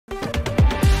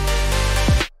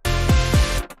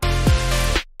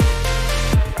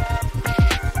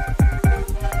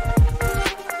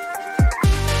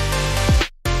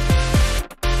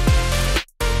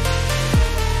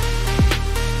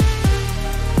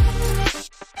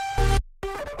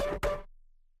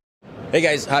Hey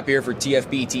guys, Hop here for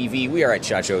TFBTV. We are at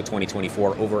SHOT Show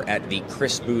 2024 over at the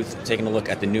Kriss booth, taking a look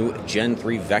at the new Gen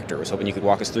 3 Vector. I was hoping you could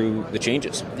walk us through the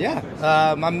changes. Yeah,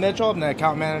 I'm Mitchell. I'm the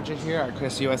account manager here at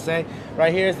Kriss USA.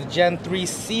 Right here is the Gen 3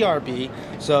 CRB.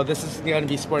 So this is going to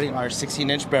be sporting our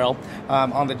 16-inch barrel.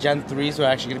 On the Gen 3s, we're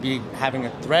actually going to be having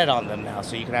a thread on them now,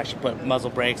 so you can actually put muzzle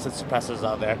brakes and suppressors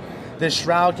on there. This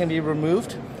shroud can be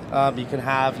removed. You can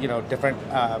have, different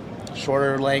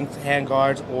shorter length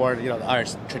handguards, or our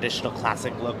traditional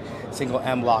classic look single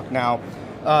M-lock. Now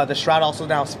the shroud also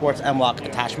now sports M-lock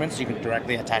attachments, so you can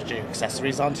directly attach your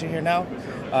accessories onto here now.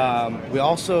 We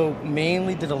also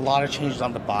mainly did a lot of changes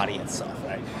on the body itself,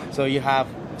 right? So you have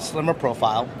slimmer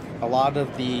profile. A lot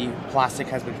of the plastic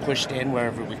has been pushed in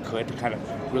wherever we could to kind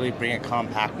of really bring a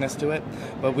compactness to it.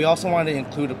 But we also wanted to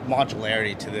include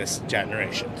modularity to this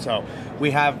generation. So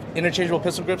we have interchangeable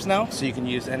pistol grips now, so you can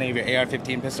use any of your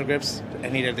AR-15 pistol grips,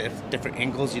 any of the different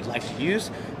angles you'd like to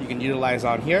use, you can utilize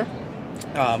on here.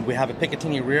 We have a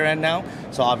picatinny rear end now,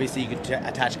 so obviously you can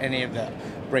attach any of the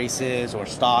braces or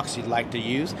stocks you'd like to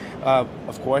use.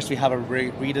 Of course, we have a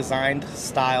redesigned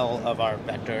style of our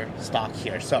Vector stock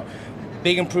here. So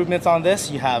big improvements on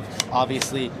this. You have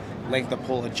obviously length of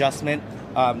pull adjustment.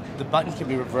 The button can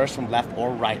be reversed from left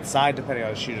or right side depending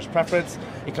on the shooter's preference.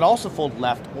 It can also fold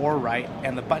left or right,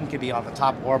 and the button can be on the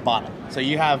top or bottom. So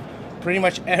you have pretty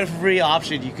much every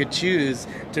option you could choose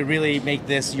to really make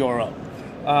this your own.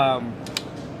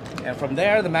 And from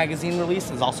there, the magazine release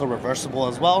is also reversible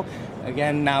as well.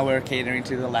 Again, now we're catering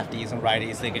to the lefties and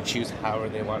righties. They can choose however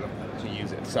they want to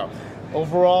use it. So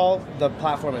overall, the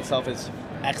platform itself is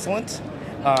excellent.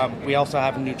 We also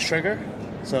have a new trigger.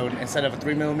 So instead of a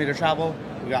 3mm travel,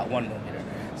 we got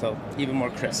 1mm. So even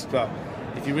more crisp. So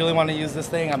if you really want to use this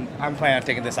thing, I'm planning on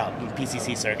taking this out in the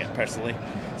PCC circuit personally.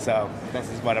 So this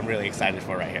is what I'm really excited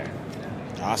for right here.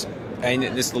 Awesome. And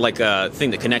this is like a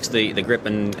thing that connects the grip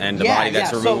and the body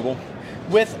that's removable?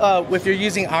 So if you're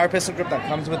using our pistol grip that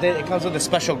comes with it, it comes with a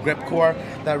special grip core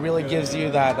that really gives you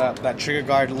that trigger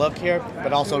guard look here,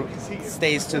 but also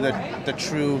stays to the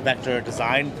true Vector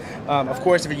design. Of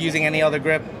course, if you're using any other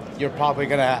grip, you're probably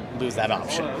going to lose that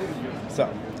option.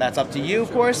 So that's up to you,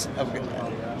 of course,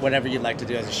 whatever you'd like to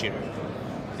do as a shooter.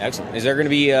 Excellent. Is there going to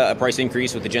be a price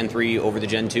increase with the Gen 3 over the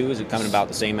Gen 2? Is it coming about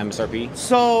the same MSRP?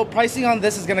 So pricing on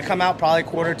this is going to come out probably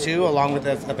Q2 along with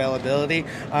the availability.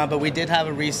 But we did have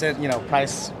a recent,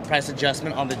 price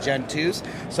adjustment on the Gen 2s.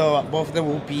 So both of them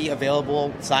will be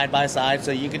available side by side.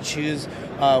 So you can choose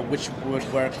which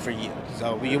would work for you.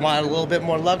 So you want a little bit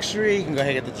more luxury, you can go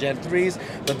ahead and get the Gen 3s.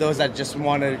 But those that just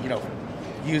want to,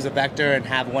 use a Vector and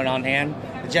have one on hand,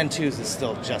 the Gen 2s is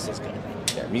still just as good.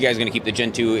 You guys going to keep the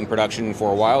Gen 2 in production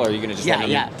for a while, or are you going to just let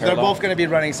them They're both going to be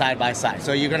running side by side.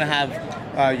 So you're going to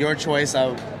have your choice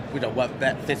of what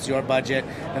that fits your budget,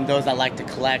 and those that like to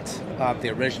collect the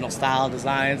original style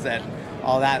designs and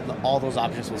all those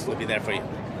options will still be there for you.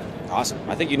 Awesome.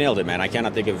 I think you nailed it, man. I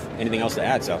cannot think of anything else to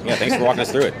add. So yeah, thanks for walking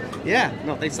us through it. Yeah,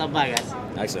 no, thanks for stopping by, guys.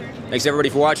 Excellent. Thanks everybody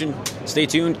for watching. Stay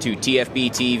tuned to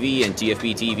TFBTV and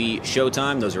TFBTV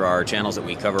Showtime. Those are our channels that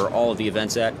we cover all of the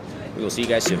events at. We will see you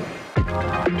guys soon.